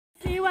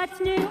what's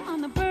new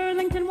on the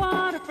Burlington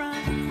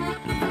waterfront.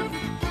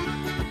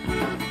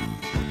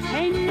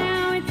 Hey,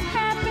 now it's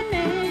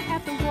happening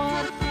at the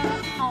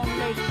waterfront on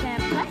Lake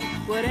Champlain.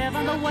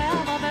 Whatever the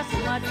weather, there's so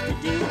much to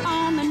do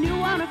on the new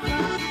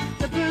waterfront,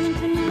 the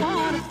Burlington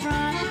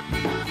waterfront.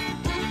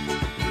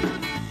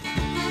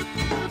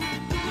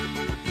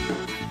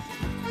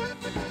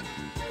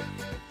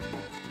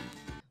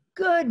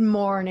 Good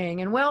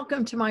morning and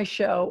welcome to my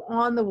show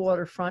on the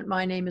waterfront.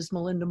 My name is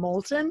Melinda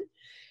Moulton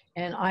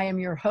and I am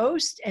your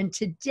host. And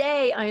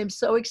today I am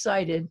so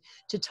excited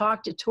to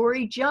talk to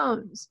Tori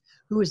Jones,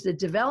 who is the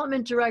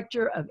Development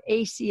Director of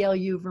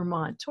ACLU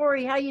Vermont.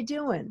 Tori, how you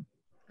doing?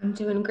 I'm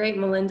doing great,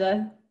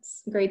 Melinda.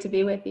 It's great to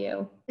be with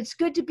you. It's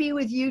good to be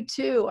with you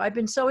too. I've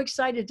been so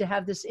excited to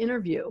have this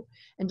interview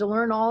and to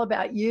learn all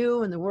about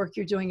you and the work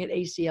you're doing at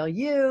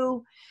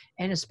ACLU,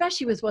 and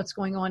especially with what's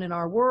going on in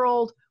our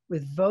world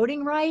with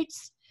voting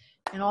rights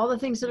and all the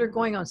things that are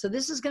going on. So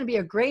this is going to be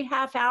a great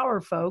half hour,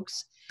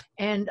 folks.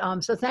 And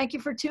so thank you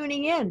for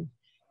tuning in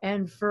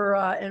and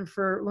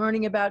for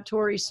learning about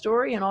Tori's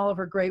story and all of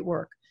her great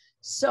work.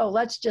 So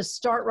let's just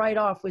start right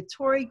off with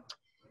Tori.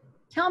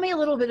 Tell me a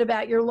little bit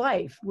about your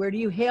life. Where do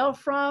you hail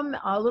from?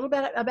 A little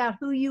bit about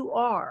who you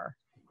are.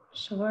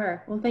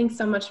 Sure. Well, thanks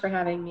so much for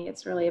having me.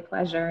 It's really a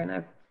pleasure, and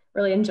I've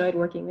really enjoyed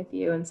working with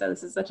you. And so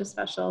this is such a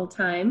special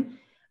time.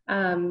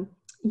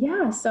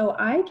 So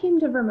I came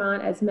to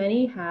Vermont, as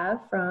many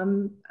have,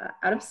 from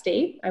out of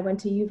state. I went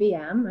to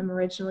UVM. I'm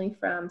originally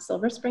from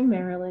Silver Spring,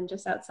 Maryland,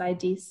 just outside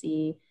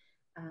DC.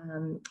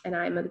 And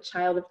I'm a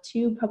child of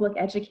two public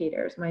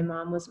educators. My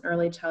mom was an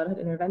early childhood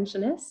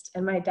interventionist,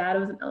 and my dad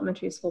was an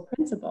elementary school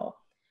principal.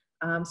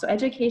 So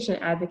education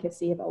and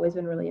advocacy have always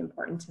been really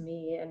important to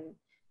me, and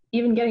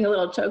even getting a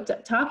little choked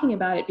up talking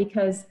about it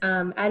because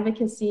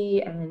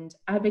advocacy and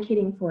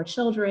advocating for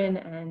children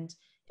and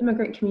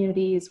immigrant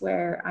communities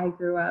where I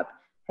grew up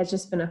has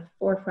just been a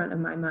forefront of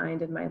my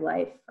mind and my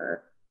life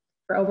for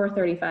over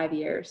 35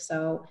 years.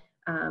 So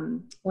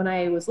when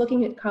I was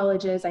looking at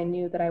colleges, I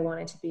knew that I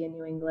wanted to be in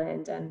New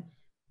England. And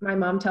my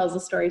mom tells the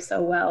story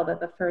so well that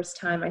the first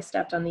time I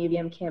stepped on the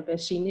UVM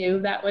campus, she knew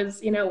that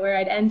was, where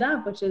I'd end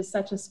up, which is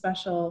such a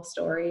special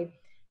story.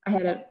 I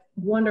had a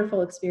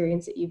wonderful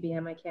experience at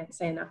UVM. I can't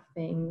say enough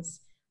things.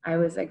 I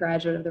was a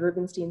graduate of the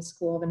Rubenstein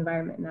School of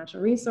Environment and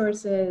Natural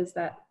Resources.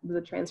 That was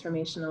a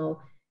transformational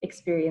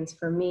experience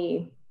for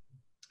me.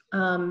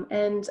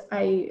 And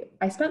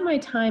I spent my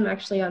time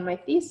actually on my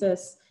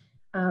thesis.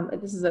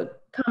 This is a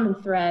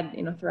common thread,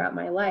 throughout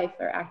my life,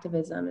 where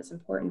activism is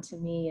important to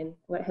me and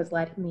what has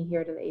led me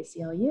here to the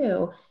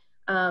ACLU.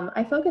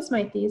 I focused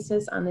my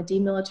thesis on the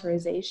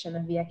demilitarization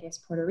of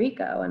Vieques, Puerto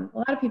Rico. And a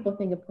lot of people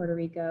think of Puerto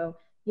Rico,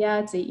 yeah,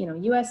 it's a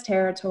U.S.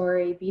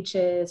 territory,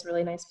 beaches,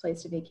 really nice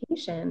place to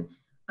vacation.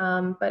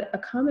 But a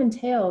common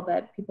tale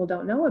that people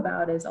don't know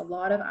about is a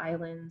lot of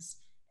islands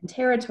and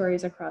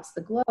territories across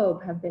the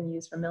globe have been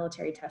used for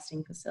military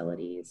testing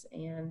facilities.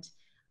 And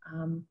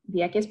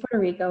Vieques, Puerto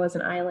Rico is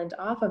an island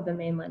off of the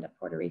mainland of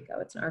Puerto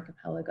Rico. It's an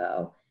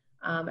archipelago.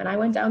 And I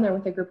went down there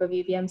with a group of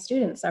UVM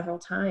students several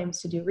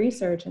times to do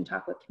research and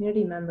talk with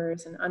community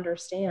members and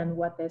understand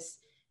what this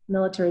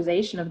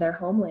militarization of their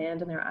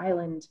homeland and their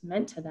island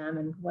meant to them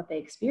and what they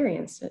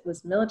experienced. It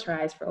was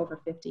militarized for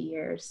over 50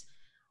 years.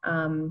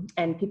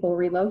 And people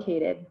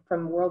relocated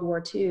from World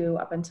War II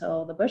up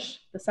until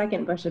the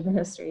second Bush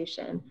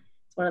administration.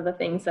 It's one of the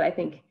things that I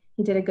think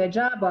he did a good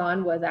job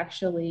on was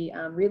actually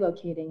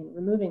relocating and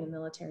removing the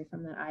military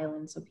from that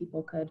island so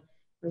people could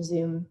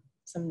resume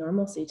some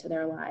normalcy to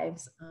their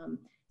lives.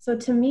 So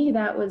to me,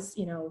 that was,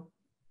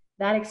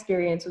 that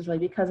experience was really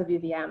because of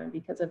UVM and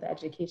because of the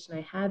education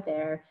I had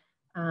there.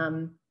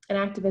 And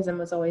activism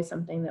was always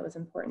something that was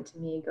important to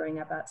me growing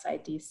up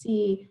outside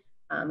DC,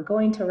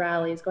 going to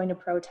rallies, going to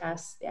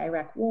protests, the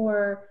Iraq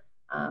War,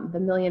 the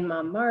Million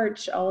Mom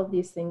March, all of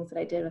these things that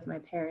I did with my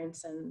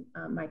parents and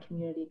my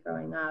community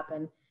growing up.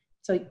 And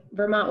so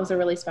Vermont was a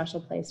really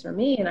special place for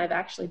me, and I've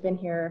actually been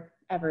here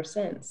ever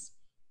since.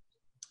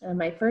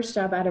 My first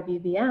job out of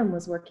UVM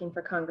was working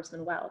for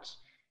Congressman Welch.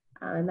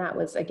 And that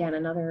was, again,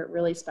 another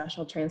really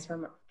special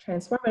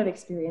transformative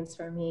experience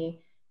for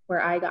me,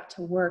 where I got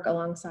to work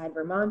alongside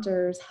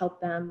Vermonters, help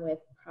them with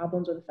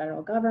problems with the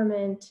federal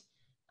government,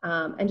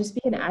 and just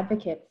be an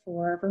advocate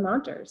for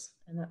Vermonters.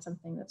 And that's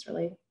something that's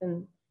really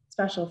been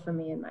special for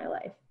me in my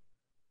life.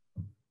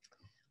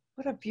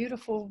 What a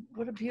beautiful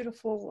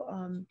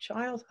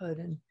childhood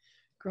and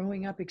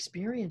growing up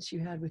experience you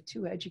had with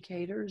two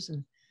educators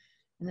and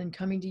then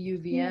coming to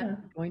UVM,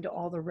 going to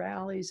all the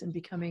rallies and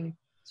becoming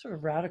sort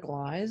of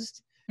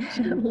radicalized.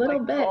 A little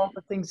bit. All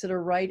the things that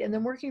are right. And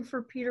then working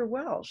for Peter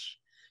Welsh.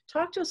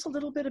 Talk to us a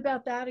little bit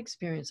about that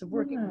experience of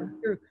working with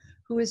Peter,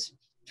 who is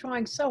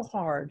trying so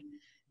hard,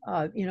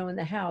 in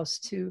the House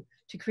to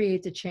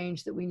create the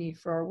change that we need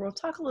for our world.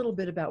 Talk a little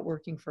bit about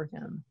working for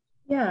him.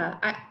 Yeah,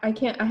 I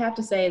have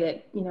to say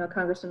that,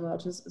 Congressman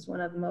Welch is one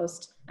of the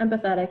most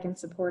empathetic and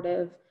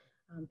supportive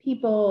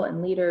people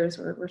and leaders.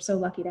 We're so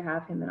lucky to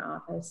have him in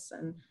office.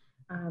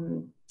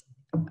 And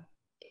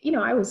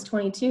I was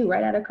 22,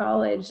 right out of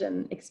college,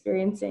 and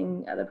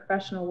experiencing the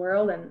professional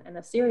world, and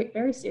a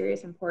very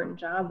serious, important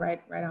job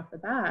right off the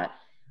bat.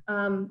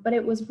 But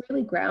it was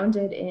really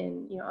grounded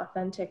in,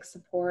 authentic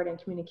support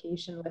and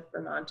communication with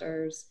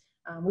Vermonters.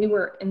 We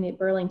were in the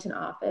Burlington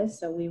office,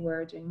 so we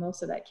were doing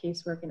most of that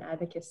casework and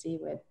advocacy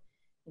with,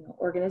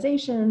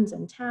 organizations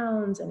and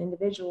towns and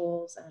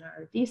individuals, and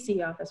our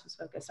DC office was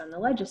focused on the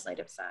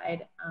legislative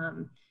side.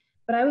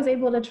 But I was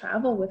able to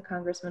travel with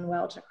Congressman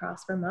Welch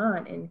across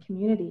Vermont in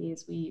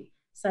communities. We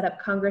set up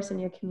Congress in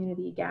Your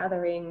Community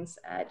gatherings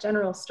at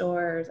general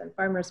stores and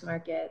farmers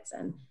markets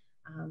and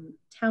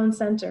town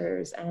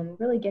centers, and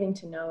really getting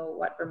to know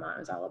what Vermont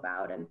was all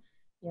about. And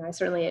I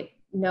certainly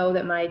know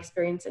that my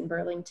experience in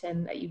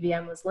Burlington at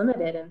UVM was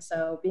limited, and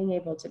so being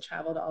able to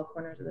travel to all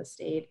corners of the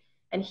state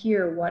and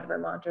hear what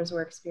Vermonters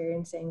were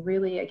experiencing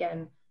really,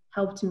 again,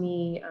 helped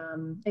me.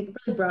 It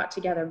really brought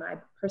together my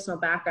personal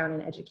background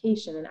in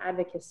education and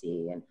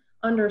advocacy and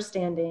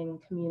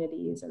understanding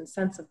communities and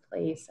sense of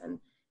place. And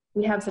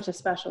we have such a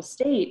special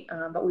state,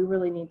 but we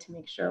really need to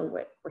make sure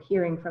we're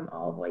hearing from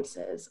all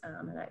voices.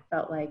 And I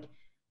felt like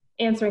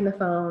answering the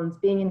phones,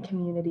 being in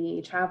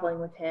community, traveling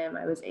with him,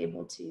 I was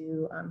able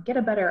to get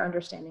a better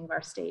understanding of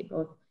our state,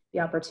 both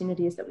the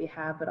opportunities that we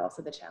have, but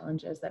also the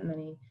challenges that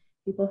many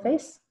people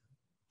face.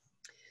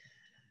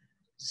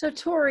 So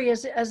Tori,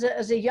 as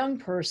a young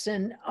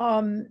person,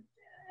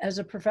 as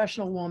a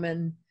professional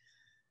woman,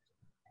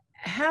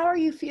 how are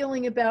you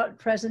feeling about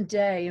present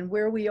day and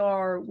where we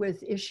are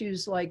with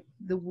issues like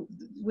the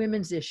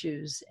women's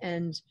issues,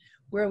 and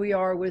where we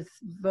are with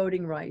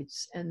voting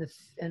rights and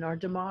our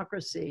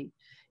democracy,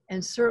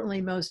 and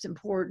certainly most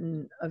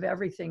important of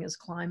everything is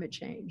climate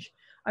change?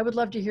 I would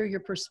love to hear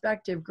your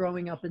perspective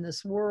growing up in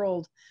this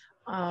world.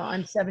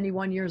 I'm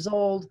 71 years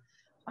old.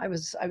 I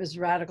was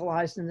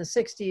radicalized in the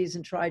 60s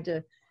and tried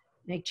to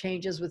make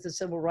changes with the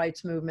civil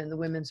rights movement, the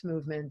women's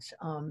movement.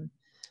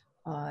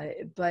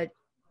 But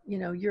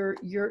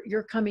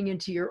you're coming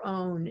into your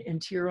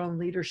own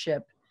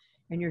leadership,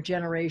 and your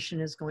generation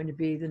is going to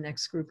be the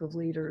next group of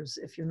leaders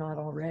if you're not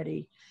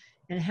already.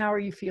 And how are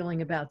you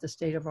feeling about the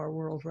state of our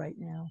world right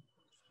now?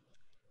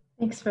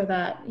 Thanks for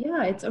that.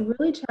 Yeah, it's a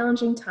really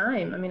challenging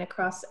time. I mean,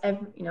 across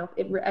every,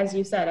 as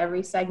you said,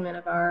 every segment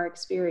of our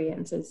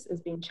experience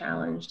is being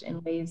challenged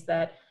in ways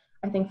that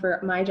I think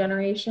for my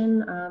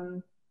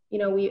generation,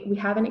 we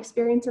haven't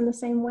experienced in the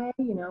same way.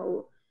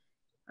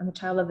 I'm a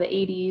child of the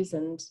 80s,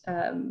 and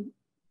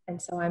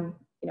so I'm,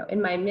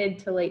 in my mid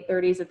to late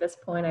 30s at this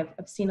point.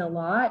 I've seen a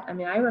lot. I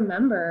mean, I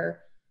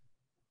remember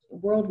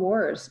world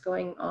wars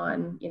going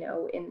on,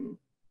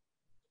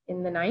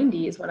 in the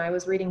 90s when I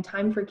was reading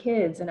Time for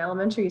Kids in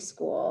elementary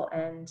school.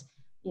 And,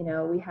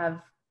 we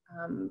have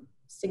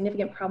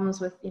significant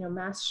problems with,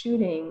 mass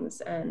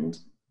shootings and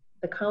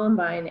the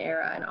Columbine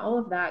era and all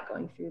of that,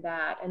 going through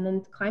that. And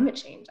then climate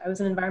change. I was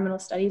an environmental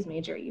studies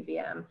major at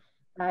UVM.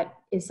 That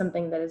is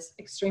something that is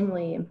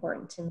extremely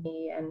important to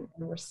me, and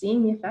we're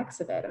seeing the effects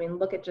of it. I mean,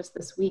 look at just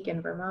this week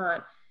in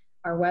Vermont.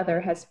 Our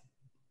weather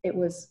it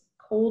was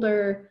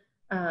colder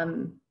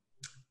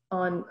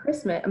on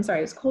Christmas,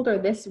 it was colder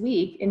this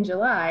week in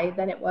July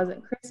than it was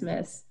at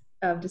Christmas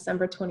of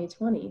December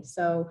 2020.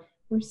 So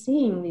we're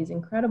seeing these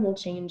incredible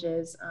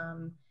changes,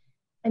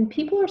 and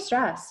people are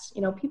stressed.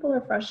 People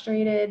are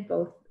frustrated,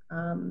 both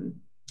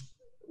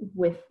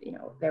with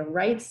their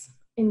rights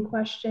in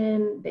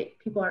question.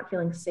 People aren't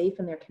feeling safe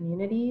in their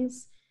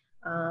communities.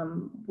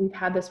 We've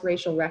had this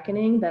racial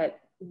reckoning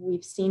that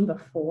we've seen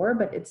before,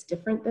 but it's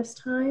different this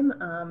time.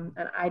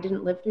 And I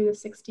didn't live through the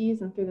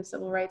 60s and through the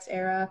civil rights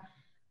era.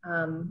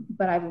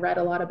 But I've read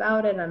a lot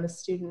about it. I'm a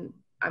student.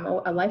 I'm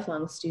a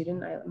lifelong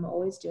student. I'm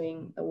always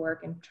doing the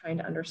work and trying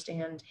to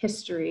understand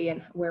history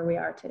and where we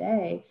are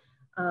today.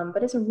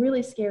 But it's a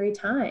really scary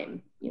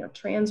time.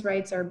 Trans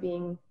rights are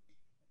being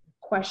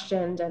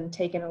questioned and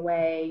taken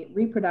away,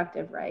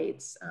 reproductive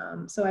rights.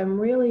 So I'm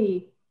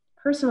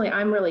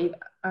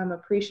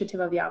appreciative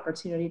of the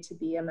opportunity to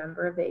be a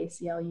member of the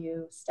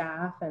ACLU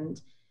staff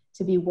and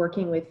to be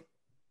working with,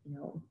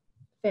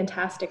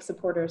 fantastic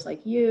supporters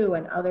like you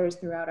and others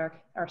throughout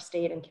our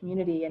state and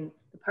community, and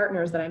the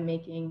partnerships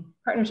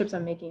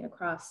I'm making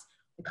across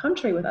the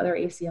country with other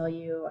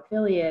ACLU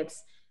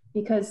affiliates,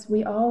 because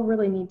we all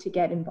really need to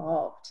get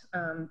involved.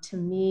 To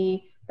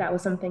me, that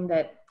was something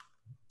that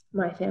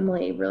my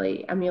family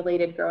really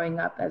emulated growing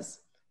up, as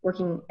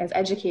working as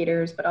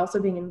educators, but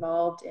also being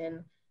involved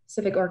in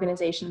civic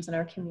organizations in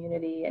our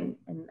community. And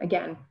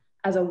again,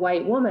 as a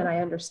white woman, I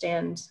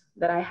understand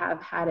that I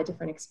have had a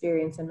different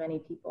experience than many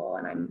people,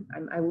 and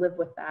I live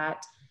with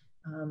that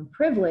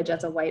privilege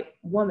as a white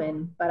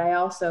woman. But I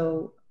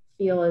also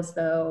feel as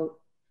though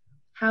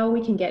how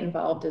we can get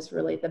involved is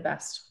really the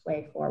best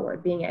way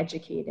forward, being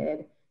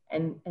educated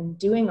and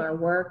doing our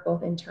work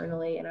both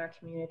internally in our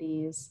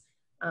communities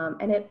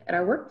and at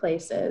our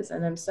workplaces.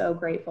 And I'm so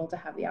grateful to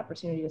have the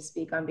opportunity to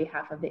speak on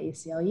behalf of the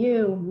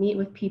ACLU, meet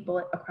with people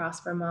across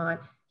Vermont,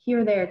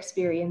 hear their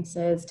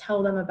experiences,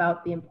 tell them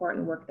about the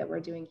important work that we're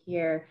doing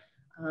here,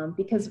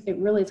 because it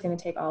really is going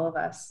to take all of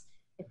us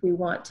if we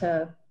want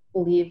to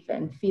believe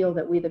and feel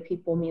that we the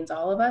people means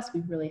all of us,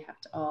 we really have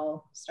to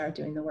all start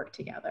doing the work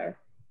together.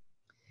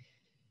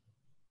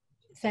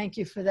 Thank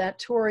you for that,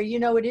 Tori. You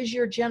know, it is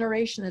your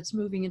generation that's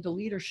moving into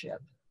leadership.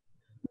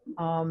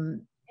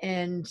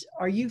 And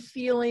are you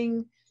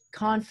feeling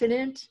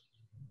confident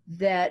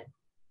that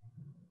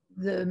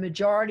the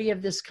majority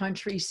of this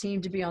country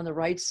seem to be on the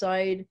right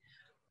side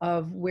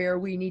of where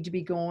we need to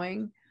be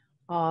going?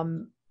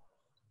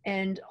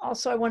 And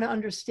also I want to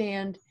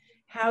understand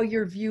how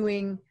you're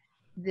viewing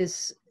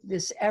this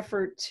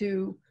effort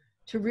to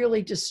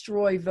really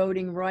destroy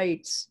voting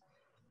rights,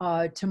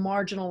 to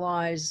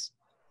marginalize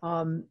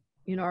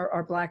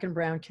our Black and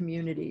brown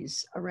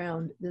communities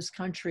around this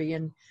country.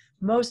 And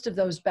most of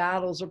those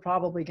battles are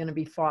probably going to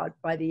be fought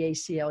by the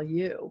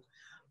ACLU.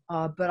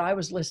 But I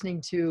was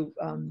listening to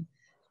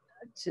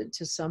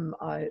some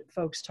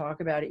folks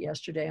talk about it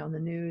yesterday on the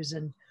news,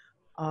 and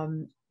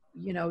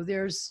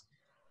there's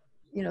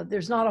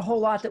not a whole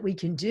lot that we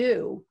can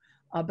do,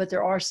 but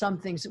there are some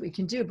things that we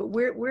can do. But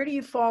where do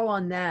you fall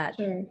on that?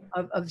 Sure.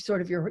 of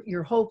sort of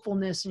your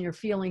hopefulness and your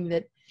feeling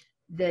that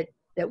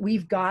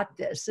we've got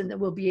this, and that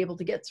we'll be able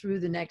to get through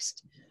the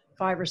next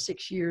 5 or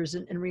 6 years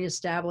and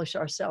reestablish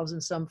ourselves in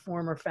some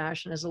form or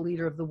fashion as a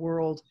leader of the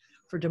world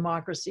for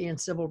democracy and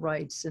civil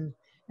rights and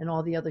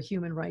all the other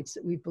human rights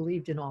that we've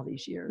believed in all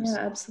these years? Yeah,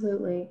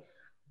 absolutely.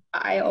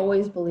 I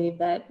always believe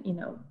that,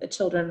 the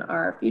children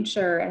are our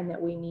future, and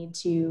that we need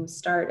to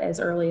start as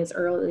early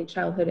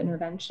childhood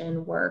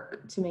intervention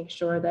work to make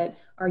sure that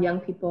our young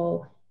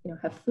people,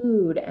 have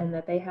food, and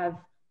that they have,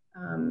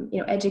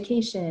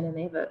 education, and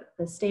they have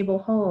a stable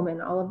home,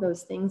 and all of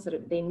those things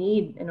that they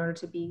need in order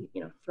to be,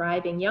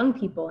 thriving young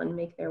people and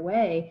make their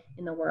way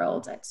in the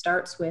world. It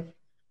starts with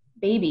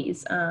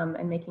babies,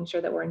 and making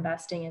sure that we're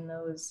investing in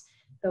those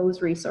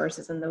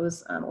resources and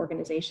those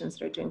organizations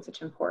that are doing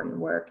such important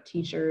work,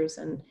 teachers,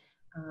 and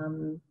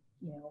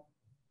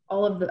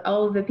all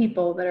of the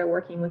people that are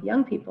working with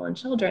young people and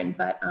children.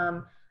 But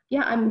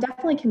yeah, I'm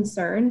definitely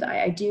concerned.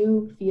 I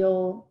do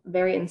feel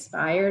very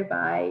inspired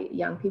by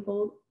young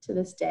people to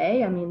this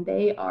day. I mean,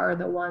 they are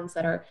the ones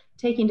that are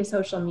taking to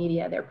social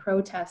media, they're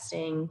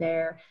protesting,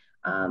 they're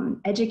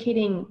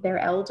educating their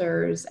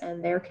elders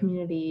and their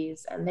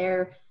communities, and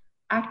they're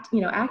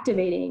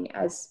activating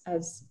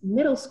as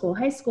middle school,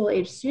 high school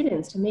age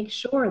students to make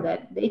sure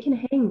that they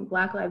can hang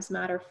Black Lives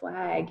Matter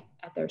flag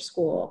at their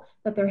school,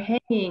 that they're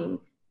hanging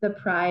the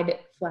Pride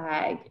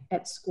flag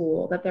at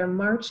school, that they're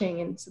marching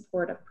in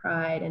support of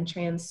Pride and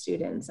trans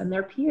students and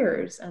their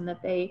peers, and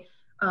that they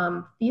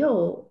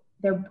feel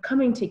they're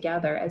coming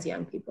together as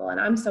young people.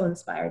 And I'm so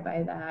inspired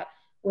by that.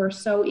 We're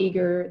so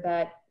eager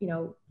that,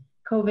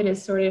 COVID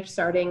is sort of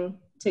starting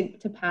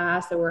to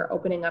pass, that we're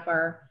opening up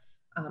our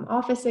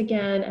office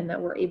again, and that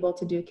we're able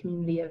to do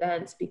community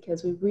events,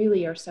 because we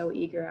really are so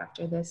eager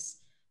after this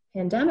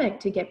pandemic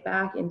to get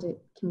back into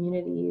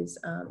communities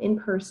in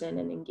person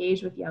and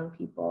engage with young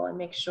people and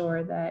make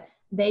sure that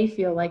they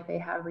feel like they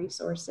have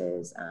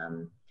resources.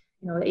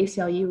 The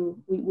ACLU,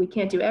 we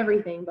can't do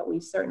everything, but we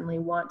certainly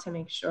want to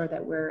make sure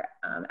that we're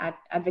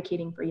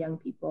advocating for young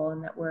people,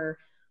 and that we're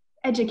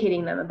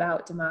educating them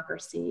about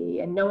democracy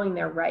and knowing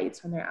their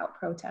rights when they're out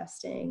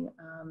protesting.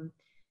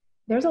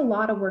 There's a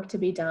lot of work to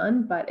be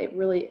done, but it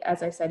really,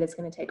 as I said, it's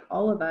going to take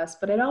all of us,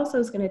 but it also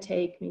is going to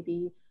take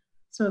maybe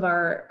some of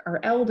our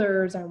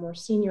elders, our more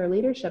senior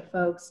leadership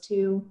folks,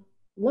 to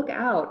look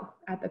out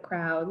at the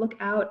crowd, look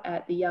out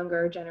at the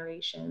younger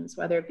generations,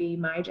 whether it be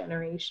my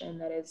generation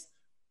that is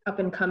up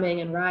and coming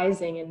and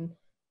rising and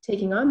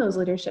taking on those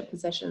leadership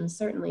positions,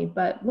 certainly,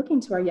 but looking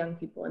to our young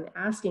people and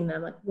asking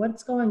them, like,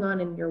 what's going on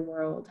in your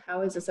world?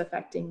 How is this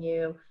affecting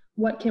you?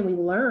 What can we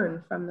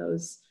learn from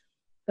those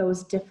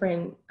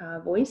different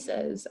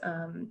voices?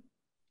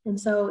 And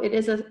so it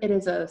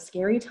is a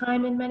scary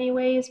time in many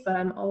ways, but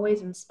I'm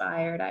always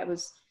inspired. I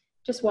was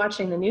just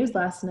watching the news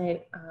last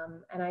night,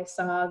 and I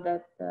saw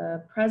that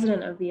the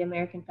president of the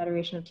American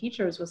Federation of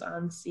Teachers was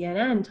on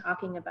CNN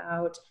talking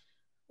about,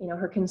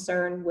 her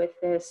concern with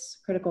this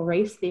critical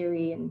race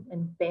theory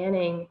and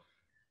banning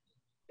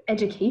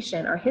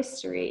education, our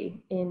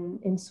history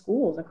in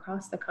schools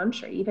across the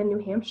country. Even New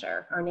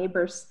Hampshire, our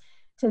neighbors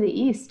to the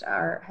east,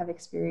 are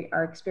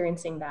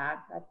experiencing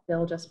that. That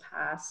bill just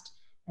passed,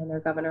 and their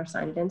governor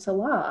signed it into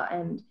law.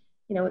 And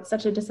it's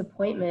such a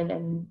disappointment,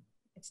 and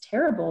it's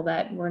terrible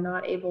that we're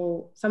not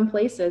able. Some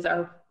places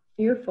are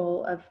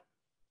fearful of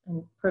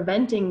and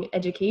preventing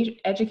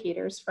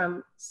educators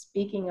from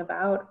speaking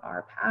about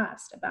our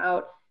past,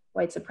 about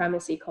white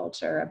supremacy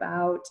culture,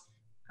 about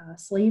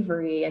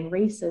slavery and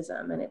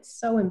racism. And it's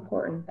so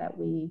important that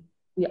we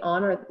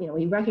honor,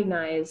 we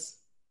recognize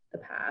the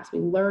past, we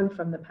learn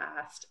from the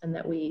past, and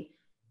that we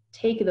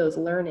take those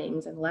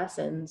learnings and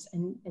lessons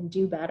and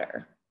do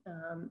better,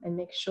 and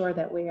make sure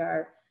that we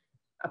are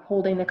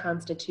upholding the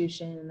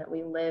Constitution, and that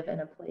we live in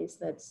a place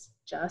that's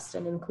just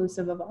and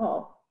inclusive of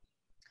all.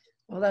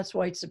 Well, that's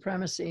white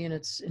supremacy in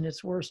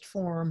its worst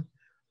form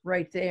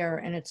right there.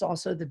 And it's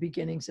also the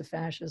beginnings of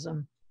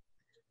fascism.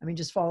 I mean,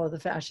 just follow the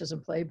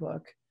fascism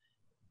playbook,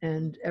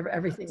 and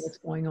everything that's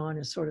going on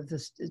is sort of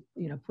this,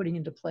 putting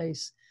into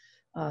place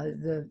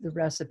the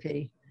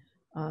recipe.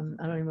 I don't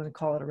even want to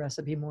call it a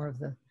recipe, more of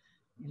the,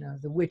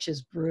 the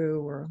witch's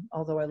brew, or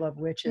although I love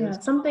witches. Yeah,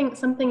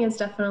 something is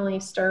definitely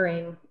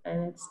stirring,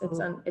 and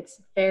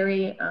it's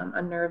very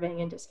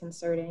unnerving and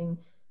disconcerting.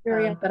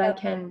 Very but I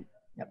can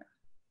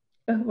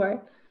go for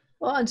it.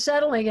 Well,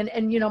 unsettling,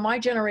 and my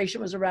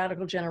generation was a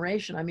radical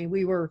generation. I mean,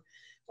 we were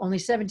only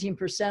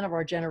 17% of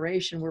our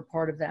generation were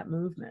part of that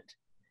movement,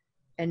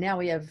 and now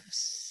we have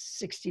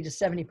 60 to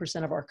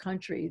 70% of our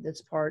country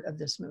that's part of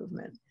this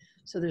movement.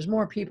 So there's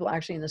more people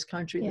actually in this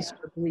country that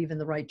sort of believe in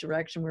the right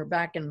direction. Where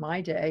back in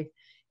my day,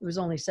 it was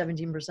only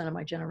 17% of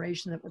my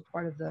generation that were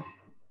part of the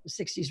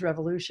 60s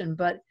revolution.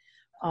 But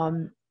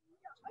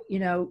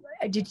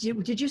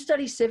did you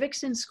study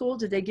civics in school?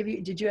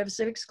 Did you have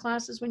civics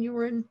classes when you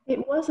were in?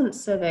 It wasn't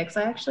civics.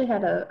 I actually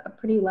had a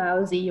pretty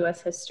lousy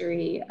U.S.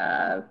 history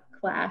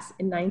class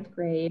in 9th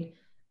grade.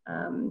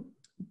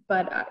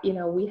 But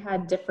we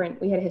had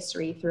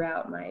history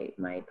throughout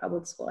my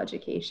public school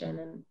education,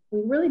 and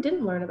we really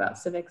didn't learn about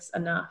civics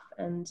enough.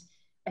 And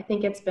I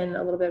think it's been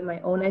a little bit of my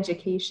own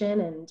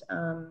education, and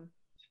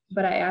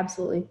but I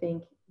absolutely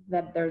think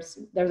that there's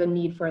a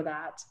need for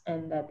that,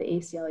 and that the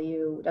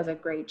ACLU does a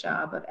great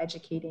job of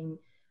educating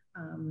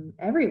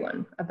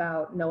everyone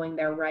about knowing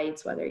their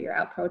rights, whether you're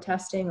out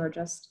protesting or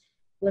just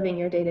living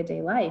your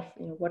day-to-day life.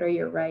 What are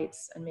your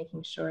rights, and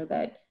making sure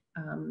that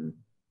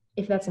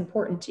if that's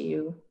important to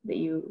you,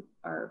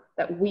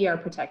 that we are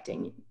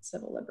protecting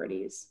civil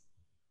liberties.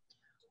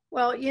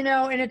 Well,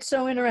 and it's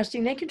so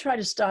interesting. They can try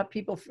to stop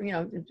people from,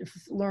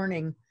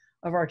 learning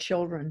of our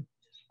children,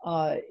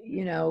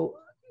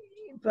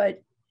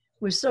 but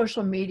with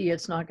social media,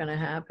 it's not going to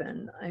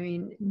happen. I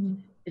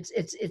mean,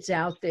 it's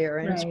out there,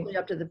 and it's really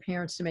up to the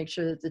parents to make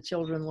sure that the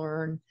children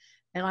learn.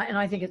 And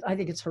I think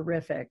it's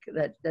horrific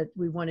that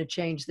we want to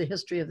change the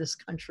history of this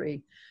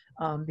country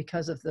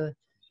because of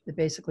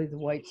basically the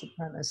white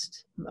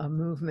supremacist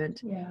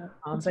movement. Yeah,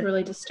 it's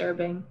really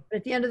disturbing. But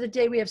at the end of the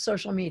day, we have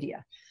social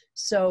media.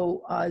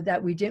 So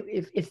that we did,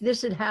 if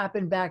this had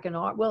happened back it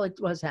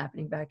was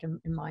happening back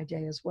in my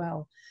day as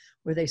well,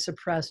 where they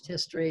suppressed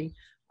history,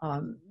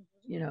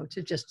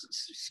 to just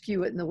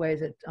skew it in the way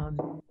that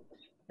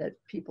that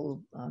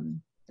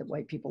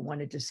white people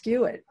wanted to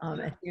skew it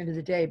at the end of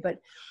the day. But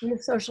we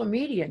have social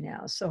media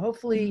now, so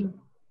hopefully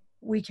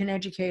we can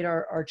educate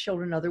our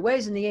children other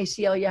ways, and the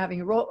ACLU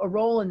having a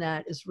role in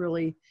that is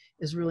really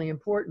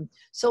important.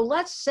 So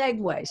let's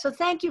segue. So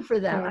thank you for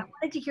that. I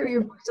wanted to hear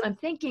your voice. I'm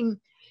thinking,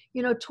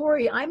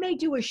 Tori, I may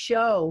do a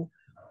show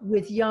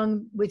with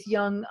young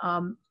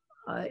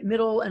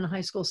middle and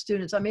high school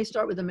students. I may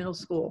start with the middle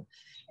school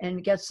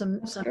and get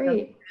some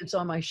students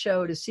on my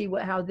show to see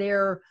how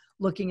they're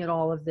looking at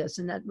all of this,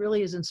 and that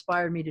really has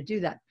inspired me to do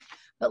that.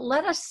 But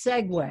let us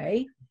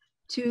segue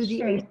to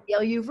the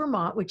ACLU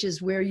Vermont, which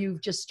is where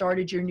you've just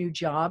started your new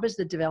job as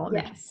the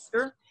development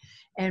director.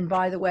 And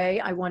by the way,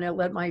 I want to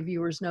let my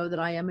viewers know that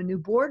I am a new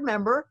board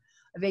member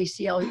of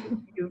ACLU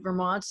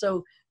Vermont.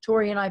 So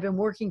Tori and I have been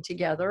working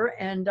together,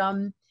 and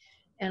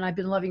I've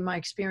been loving my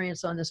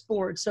experience on this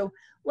board. So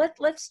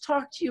let's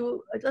talk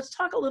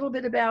a little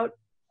bit about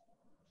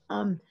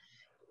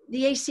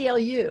the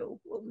ACLU.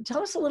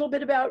 Tell us a little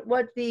bit about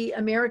what the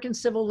American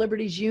Civil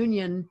Liberties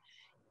Union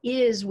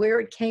is,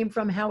 where it came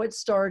from, how it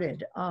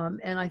started.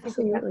 And I think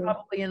we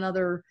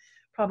have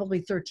probably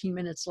 13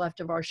 minutes left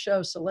of our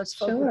show. So let's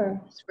focus on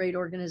this great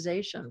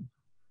organization.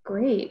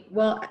 Great.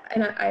 Well,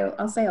 and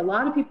I'll say a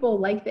lot of people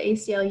like the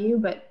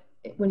ACLU, but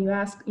when you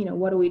ask,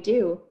 what do we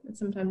do?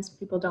 Sometimes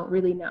people don't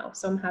really know.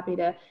 So I'm happy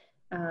to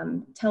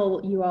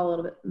tell you all a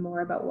little bit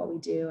more about what we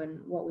do and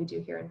what we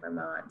do here in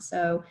Vermont.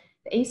 So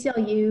the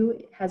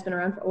ACLU has been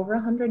around for over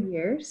 100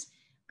 years.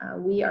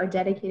 We are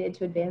dedicated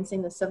to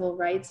advancing the civil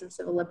rights and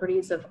civil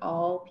liberties of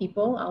all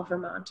people, all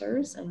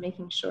Vermonters, and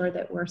making sure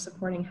that we're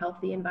supporting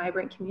healthy and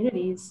vibrant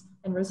communities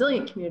and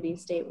resilient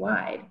communities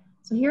statewide.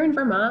 So here in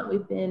Vermont,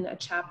 we've been a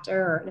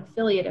chapter or an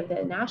affiliate of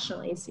the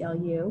national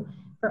ACLU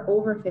for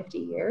over 50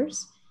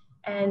 years.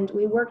 And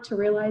we work to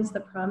realize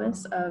the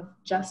promise of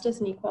justice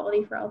and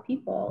equality for all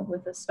people,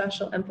 with a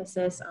special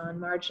emphasis on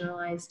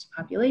marginalized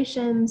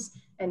populations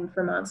and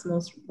Vermont's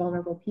most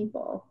vulnerable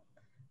people.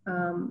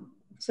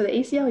 So the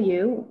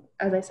ACLU,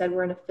 as I said,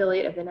 we're an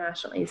affiliate of the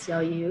national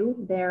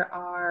ACLU. There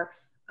are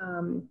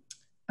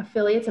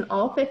affiliates in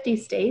all 50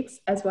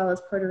 states, as well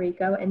as Puerto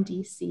Rico and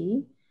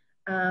DC.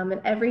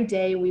 And every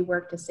day we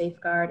work to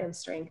safeguard and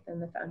strengthen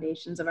the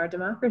foundations of our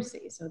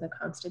democracy, so the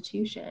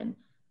Constitution.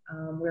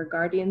 We're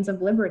guardians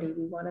of liberty.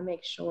 We want to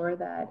make sure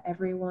that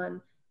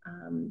everyone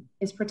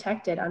is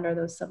protected under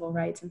those civil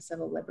rights and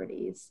civil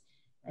liberties.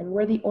 And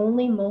we're the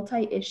only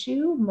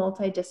multi-issue,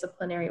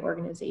 multidisciplinary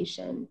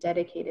organization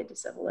dedicated to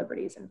civil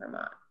liberties in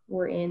Vermont.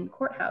 We're in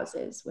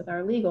courthouses with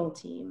our legal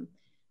team.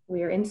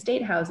 We are in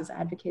state houses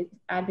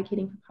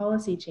advocating for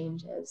policy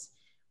changes.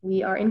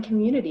 We are in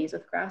communities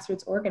with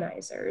grassroots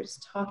organizers,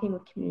 talking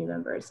with community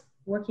members,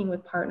 working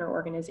with partner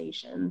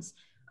organizations,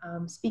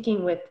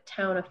 speaking with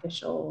town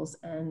officials,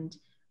 and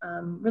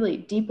really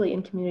deeply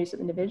in communities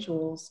with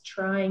individuals,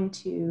 trying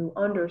to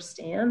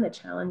understand the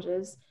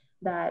challenges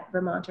that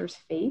Vermonters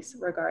face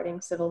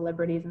regarding civil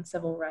liberties and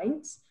civil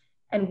rights,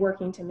 and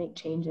working to make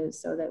changes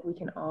so that we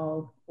can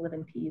all live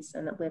in peace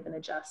and live in a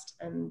just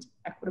and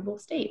equitable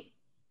state.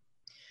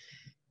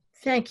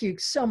 Thank you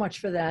so much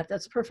for that.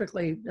 That's perfect.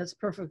 It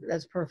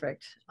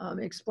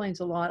explains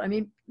a lot. I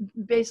mean,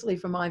 basically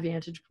from my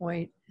vantage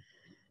point,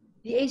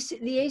 the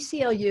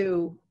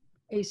ACLU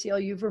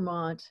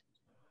Vermont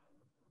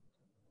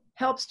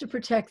helps to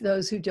protect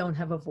those who don't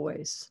have a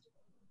voice,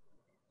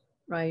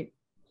 right?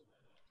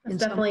 That's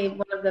definitely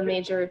one of the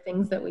major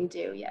things that we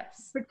do,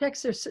 yes.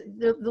 Protects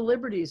the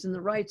liberties and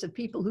the rights of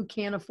people who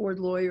can't afford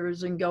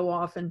lawyers and go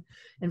off and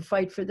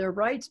fight for their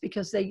rights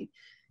because they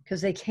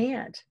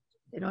can't.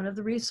 They don't have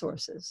the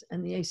resources.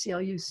 And the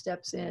ACLU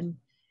steps in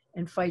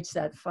and fights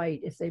that fight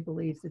if they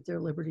believe that their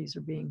liberties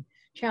are being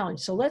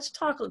challenged. So let's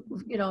talk, a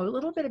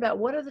little bit about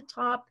what are the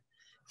top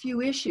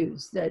few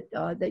issues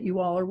that you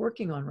all are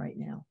working on right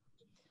now.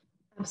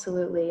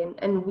 Absolutely.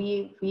 And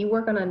we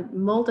work on a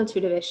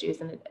multitude of issues,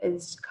 and it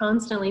is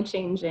constantly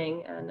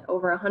changing. And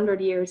over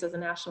 100 years as a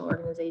national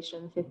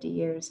organization, 50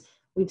 years,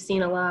 we've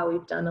seen a lot,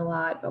 we've done a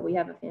lot, but we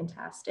have a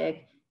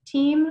fantastic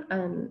team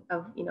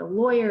of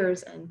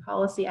lawyers and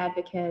policy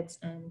advocates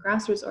and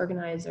grassroots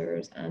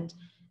organizers and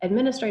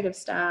administrative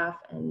staff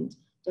and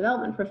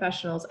development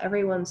professionals.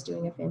 Everyone's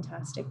doing a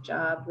fantastic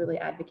job really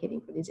advocating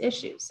for these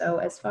issues. So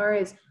as far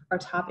as our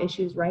top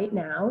issues right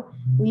now,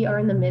 we are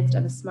in the midst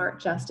of a Smart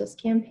Justice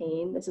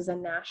campaign. This is a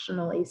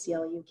national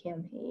ACLU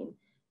campaign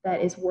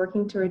that is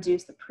working to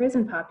reduce the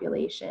prison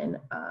population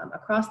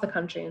across the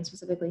country, and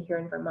specifically here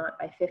in Vermont,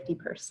 by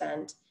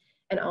 50%,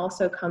 and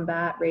also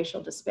combat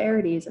racial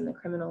disparities in the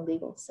criminal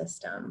legal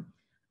system.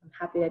 I'm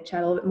happy to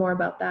chat a little bit more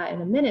about that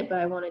in a minute, but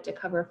I wanted to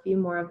cover a few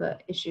more of the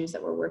issues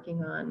that we're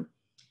working on.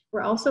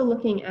 We're also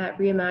looking at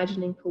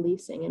reimagining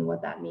policing and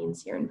what that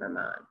means here in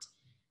Vermont.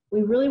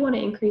 We really want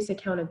to increase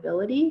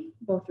accountability,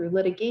 both through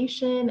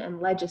litigation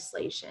and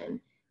legislation,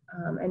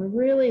 and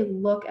really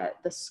look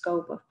at the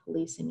scope of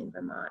policing in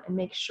Vermont and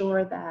make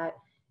sure that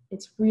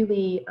it's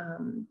really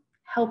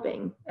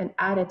helping and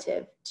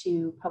additive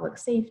to public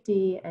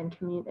safety and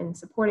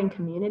supporting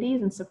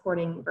communities and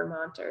supporting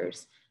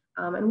Vermonters.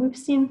 And we've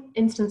seen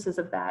instances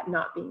of that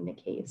not being the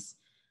case.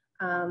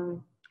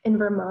 In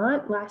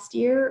Vermont, last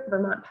year,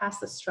 Vermont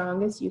passed the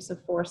strongest use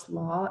of force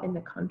law in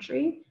the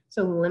country,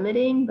 so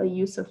limiting the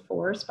use of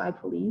force by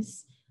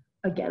police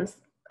against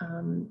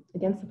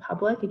the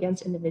public,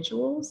 against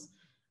individuals.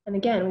 And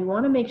again, we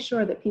want to make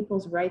sure that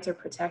people's rights are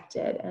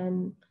protected,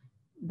 and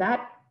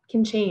that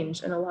can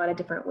change in a lot of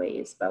different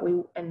ways,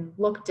 and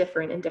look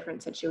different in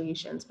different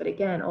situations. But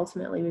again,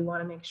 ultimately, we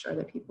want to make sure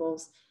that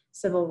people's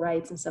civil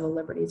rights and civil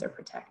liberties are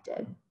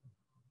protected.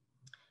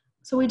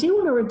 So we do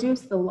want to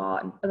reduce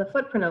the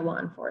footprint of law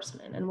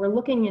enforcement, and we're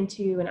looking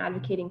into and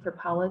advocating for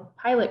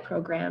pilot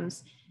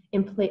programs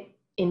in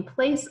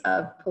place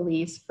of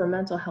police for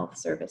mental health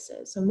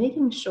services. So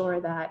making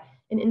sure that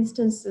in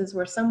instances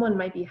where someone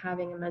might be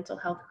having a mental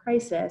health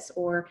crisis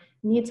or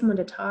need someone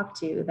to talk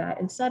to,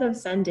 that instead of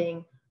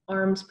sending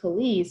armed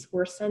police,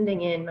 we're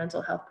sending in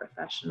mental health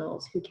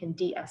professionals who can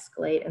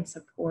de-escalate and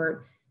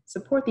support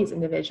these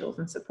individuals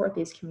and support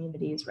these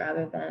communities,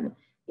 rather than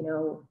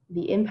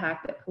the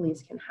impact that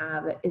police can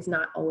have that is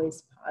not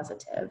always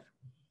positive.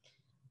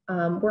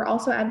 We're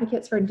also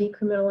advocates for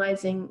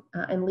decriminalizing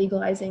and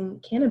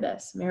legalizing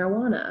cannabis,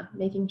 marijuana,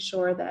 making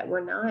sure that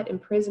we're not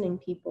imprisoning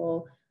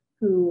people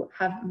who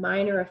have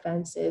minor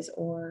offenses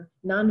or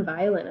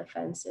nonviolent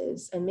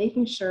offenses, and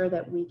making sure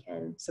that we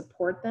can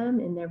support them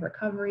in their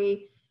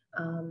recovery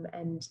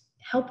and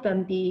help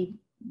them be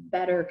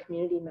better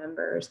community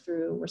members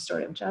through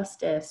restorative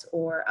justice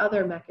or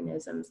other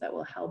mechanisms that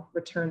will help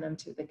return them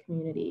to the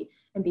community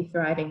and be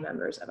thriving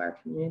members of our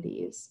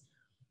communities.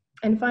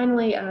 And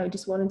finally, I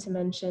just wanted to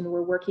mention,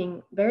 we're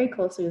working very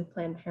closely with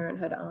Planned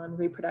Parenthood on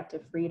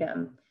reproductive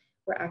freedom.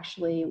 We're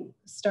actually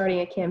starting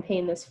a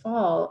campaign this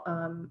fall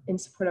in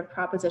support of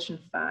Proposition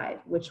 5,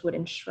 which would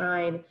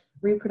enshrine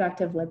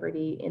reproductive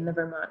liberty in the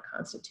Vermont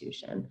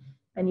Constitution.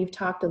 And you've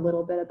talked a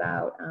little bit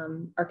about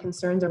our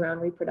concerns around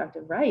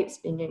reproductive rights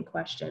being in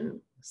question.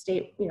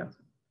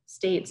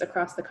 States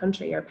across the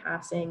country are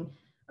passing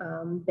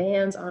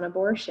bans on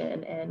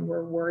abortion, and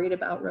we're worried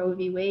about Roe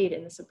v. Wade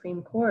in the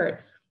Supreme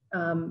Court.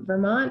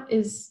 Vermont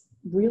is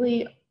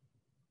really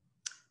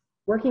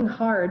working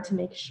hard to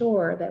make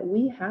sure that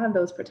we have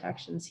those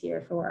protections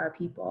here for our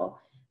people,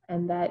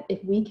 and that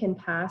if we can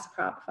pass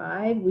Prop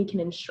 5, we can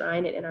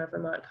enshrine it in our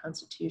Vermont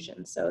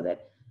Constitution so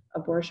that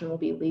abortion will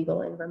be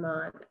legal in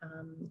Vermont.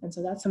 And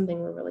so that's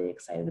something we're really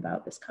excited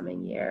about this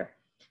coming year.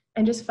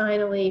 And just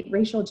finally,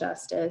 racial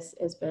justice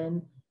has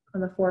been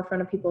on the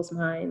forefront of people's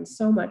minds,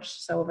 so much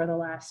so over the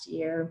last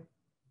year,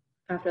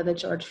 after the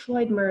George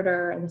Floyd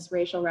murder and this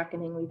racial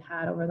reckoning we've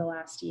had over the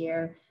last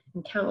year,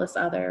 and countless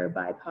other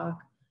BIPOC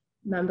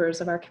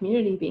members of our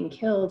community being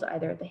killed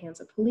either at the hands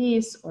of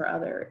police or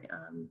other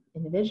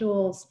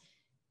individuals.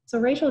 So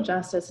racial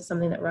justice is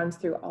something that runs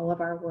through all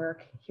of our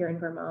work here in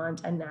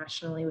Vermont and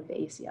nationally with the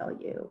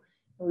ACLU.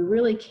 And we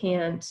really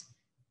can't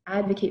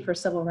advocate for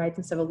civil rights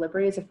and civil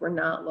liberties if we're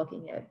not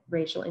looking at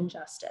racial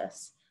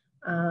injustice.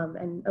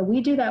 And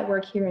we do that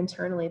work here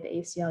internally at the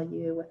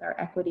ACLU with our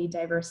equity,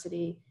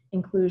 diversity,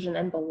 inclusion,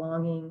 and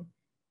belonging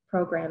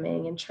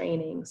programming and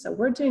training. So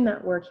we're doing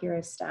that work here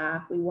as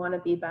staff. We want to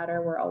be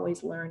better. We're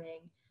always learning.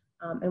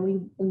 And we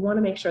want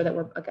to make sure that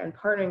we're, again,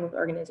 partnering with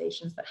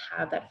organizations that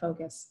have that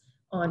focus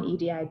on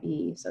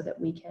EDIB so that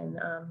we can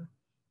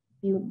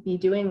be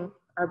doing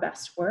our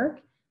best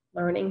work,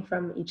 learning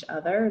from each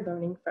other,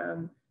 learning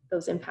from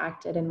those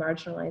impacted and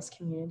marginalized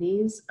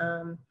communities,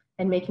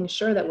 and making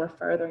sure that we're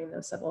furthering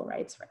those civil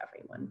rights for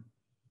everyone.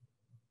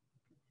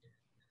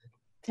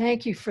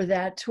 Thank you for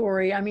that,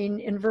 Tori. I mean,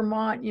 in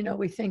Vermont, you know,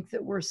 we think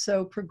that we're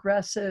so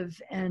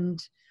progressive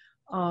and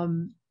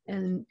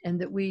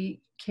that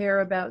we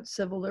care about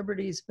civil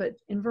liberties, but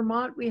in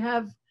Vermont, we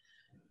have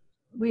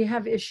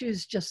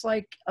issues just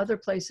like other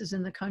places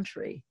in the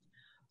country.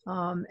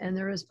 And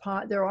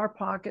there are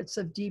pockets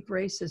of deep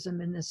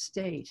racism in this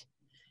state.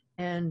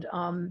 And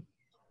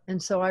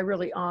so I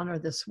really honor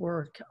this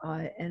work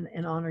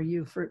and honor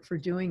you for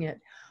doing it.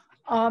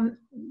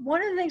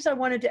 One of the things I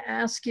wanted to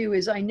ask you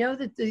is, I know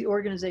that the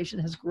organization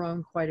has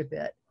grown quite a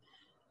bit.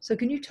 So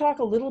can you talk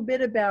a little bit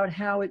about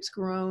how it's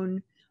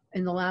grown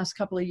in the last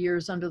couple of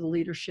years under the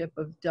leadership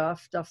of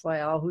Duff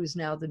Lyall, who's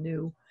now the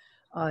new,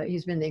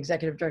 he's been the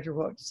executive director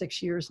for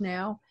 6 years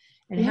now.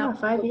 And yeah,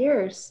 5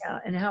 years. Yeah,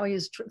 and how he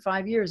is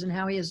 5 years, and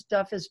how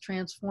Duff has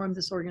transformed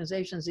this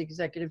organization as the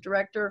executive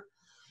director,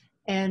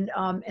 and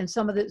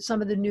some of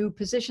the new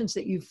positions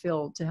that you've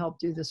filled to help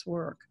do this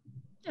work.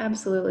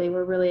 Absolutely,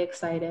 we're really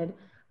excited.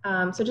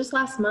 So just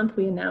last month,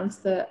 we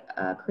announced the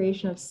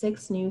creation of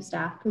 6 new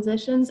staff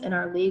positions in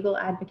our legal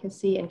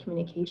advocacy and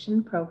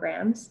communication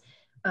programs,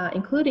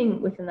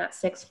 including within that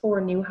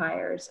 4 new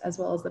hires, as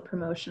well as the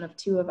promotion of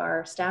 2 of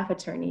our staff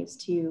attorneys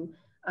to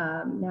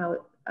now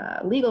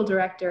legal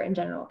director and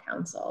general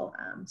counsel.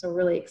 So we're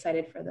really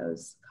excited for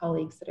those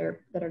colleagues that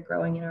are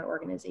growing in our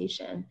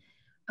organization.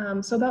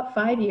 So about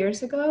 5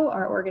 years ago,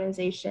 our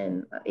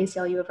organization,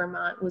 ACLU of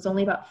Vermont, was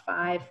only about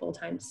 5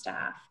 full-time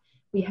staff.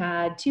 We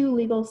had 2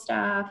 legal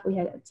staff, we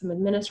had some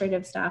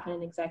administrative staff, and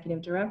an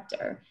executive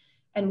director.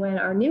 And when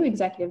our new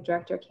executive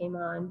director came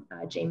on,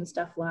 James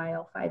Duff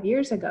Lyall, 5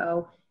 years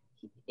ago,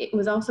 it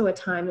was also a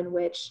time in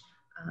which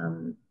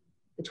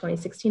the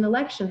 2016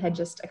 election had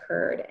just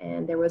occurred,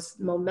 and there was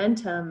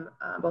momentum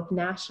both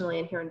nationally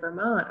and here in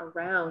Vermont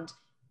around,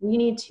 we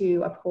need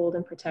to uphold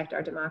and protect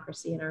our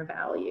democracy and our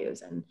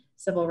values, and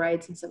civil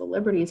rights and civil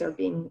liberties are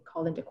being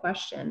called into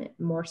question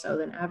more so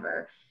than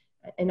ever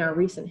in our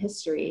recent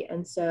history.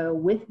 And so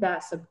with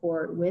that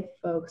support, with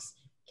folks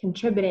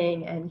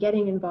contributing and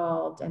getting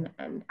involved and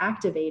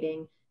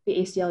activating, the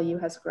ACLU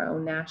has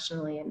grown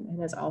nationally and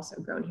has also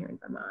grown here in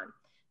Vermont.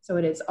 So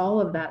it is all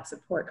of that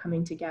support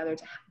coming together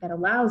that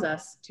allows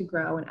us to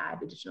grow and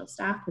add additional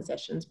staff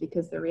positions,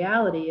 because the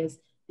reality is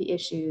the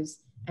issues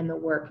and the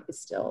work is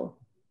still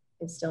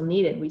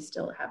needed. We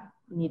still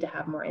need to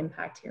have more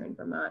impact here in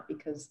Vermont,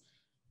 because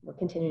we're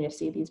continuing to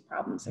see these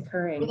problems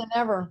occurring.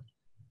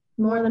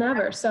 More than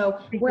ever. So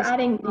we're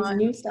adding these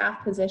new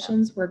staff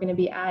positions. We're going to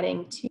be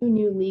adding 2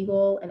 new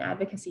legal and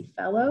advocacy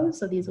fellows.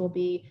 So these will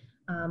be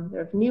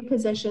there are new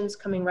positions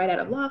coming right out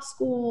of law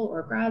school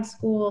or grad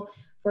school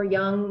for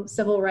young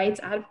civil rights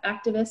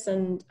activists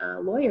and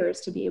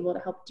lawyers to be able to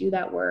help do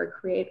that work,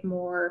 create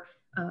more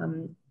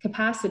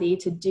capacity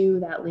to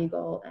do that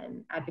legal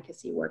and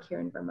advocacy work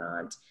here in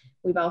Vermont.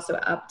 We've also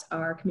upped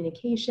our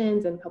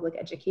communications and public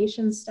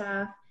education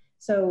staff.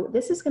 So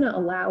this is going to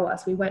allow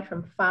us, we went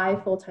from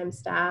 5 full-time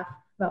staff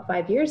about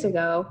 5 years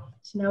ago,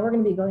 so now we're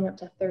going to be going up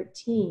to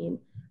 13.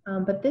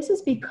 But this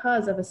is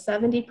because of a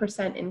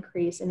 70%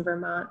 increase in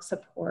Vermont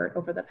support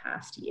over the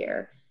past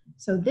year.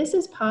 So this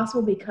is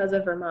possible because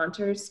of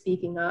Vermonters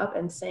speaking up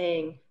and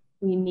saying,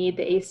 we need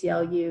the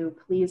ACLU,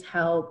 please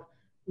help.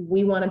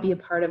 We want to be a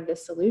part of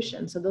this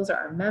solution. So those are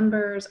our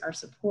members, our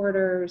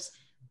supporters,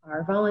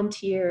 our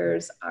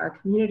volunteers, our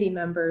community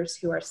members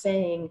who are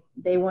saying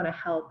they want to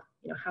help.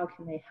 You know, how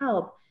can they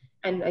help?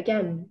 And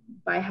again,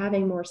 by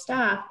having more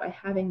staff, by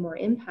having more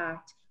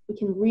impact, we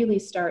can really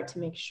start to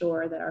make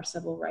sure that our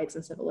civil rights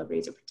and civil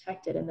liberties are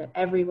protected and that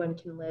everyone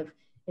can live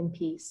in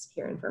peace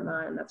here in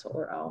Vermont. And that's what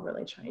we're all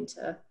really trying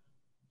to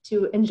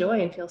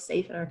enjoy and feel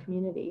safe in our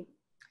community.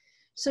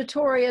 So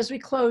Tori, as we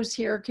close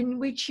here, can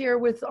we share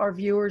with our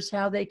viewers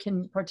how they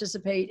can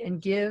participate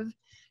and give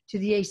to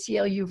the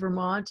ACLU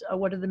Vermont?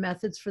 What are the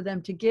methods for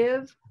them to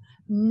give?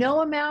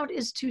 No amount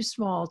is too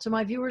small. To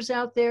my viewers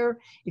out there,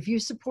 if you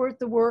support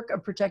the work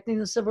of protecting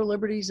the civil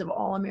liberties of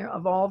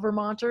all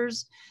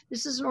Vermonters,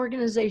 this is an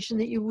organization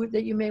that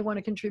you may want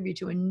to contribute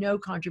to, and no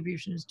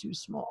contribution is too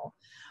small.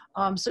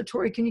 So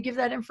Tori, can you give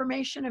that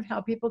information of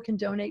how people can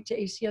donate to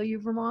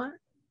ACLU Vermont?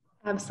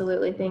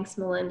 Absolutely. Thanks,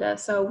 Melinda.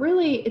 So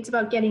really, it's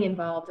about getting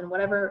involved, and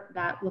whatever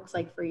that looks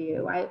like for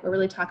you. I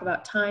really talk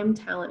about time,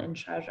 talent, and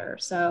treasure.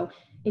 So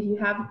if you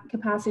have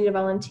capacity to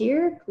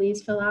volunteer,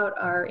 please fill out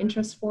our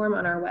interest form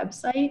on our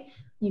website.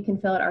 You can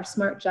fill out our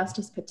Smart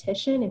Justice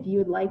petition if you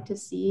would like to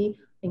see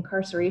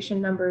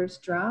incarceration numbers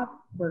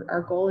drop.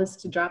 Our goal is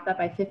to drop that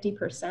by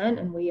 50%,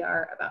 and we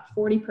are about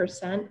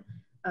 40%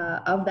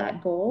 of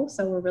that goal.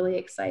 So we're really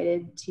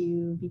excited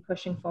to be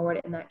pushing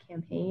forward in that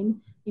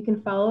campaign. You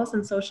can follow us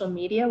on social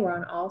media. We're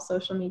on all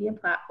social media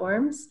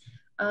platforms.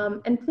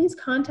 And please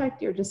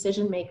contact your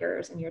decision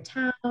makers in your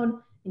town,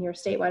 in your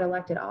statewide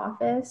elected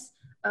office.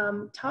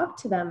 Talk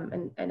to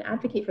them and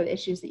advocate for the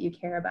issues that you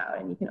care about.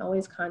 And you can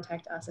always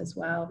contact us as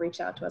well. Reach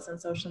out to us on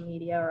social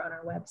media or on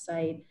our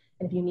website.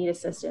 And if you need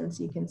assistance,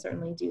 you can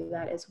certainly do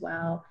that as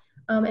well.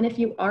 And if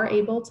you are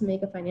able to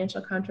make a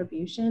financial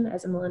contribution,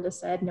 as Melinda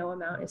said, no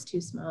amount is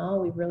too small.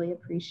 We really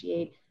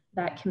appreciate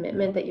that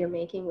commitment that you're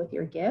making with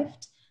your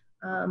gift.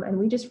 And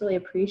we just really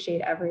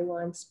appreciate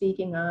everyone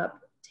speaking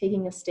up,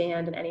 taking a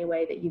stand in any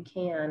way that you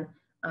can.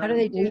 How do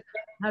they do that?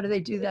 How do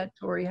they do that,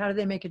 Tori? How do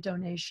they make a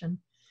donation?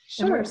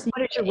 Sure. What is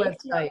your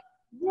website?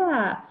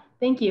 Yeah,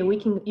 thank you. You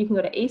can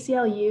go to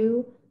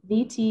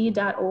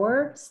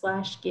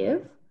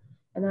ACLU-VT.org/give,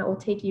 and that will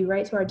take you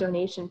right to our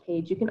donation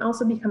page. You can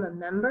also become a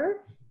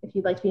member if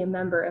you'd like to be a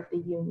member of the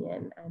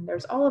union. And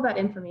there's all of that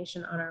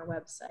information on our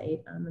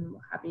website, and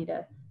we're happy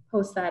to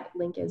post that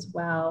link as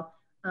well.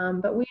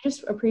 But we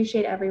just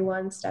appreciate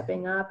everyone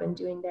stepping up and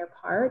doing their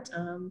part,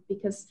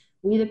 because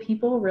we the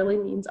people really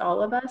means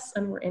all of us,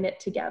 and we're in it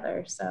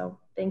together. So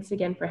thanks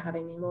again for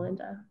having me,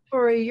 Melinda.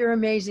 Tori, you're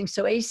amazing.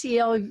 So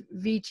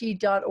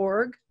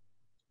ACLUVT.org.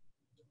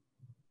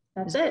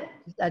 That's it.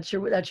 That's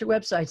your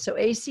website. So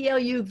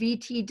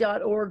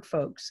ACLUVT.org,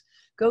 folks.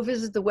 Go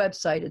visit the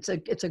website. It's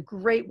a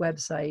great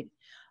website.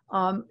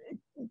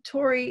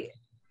 Tori,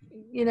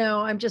 you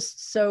know, I'm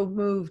just so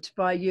moved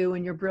by you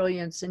and your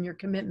brilliance and your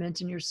commitment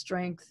and your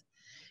strength.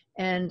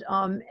 And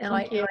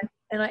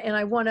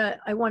I want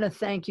to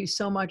thank you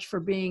so much for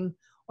being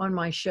on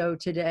my show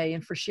today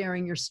and for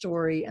sharing your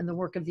story and the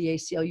work of the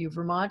ACLU of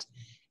Vermont.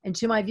 And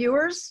to my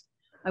viewers,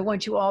 I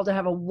want you all to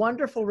have a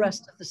wonderful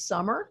rest of the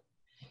summer.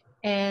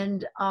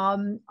 And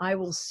I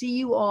will see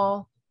you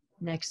all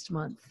next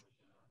month.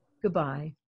 Goodbye.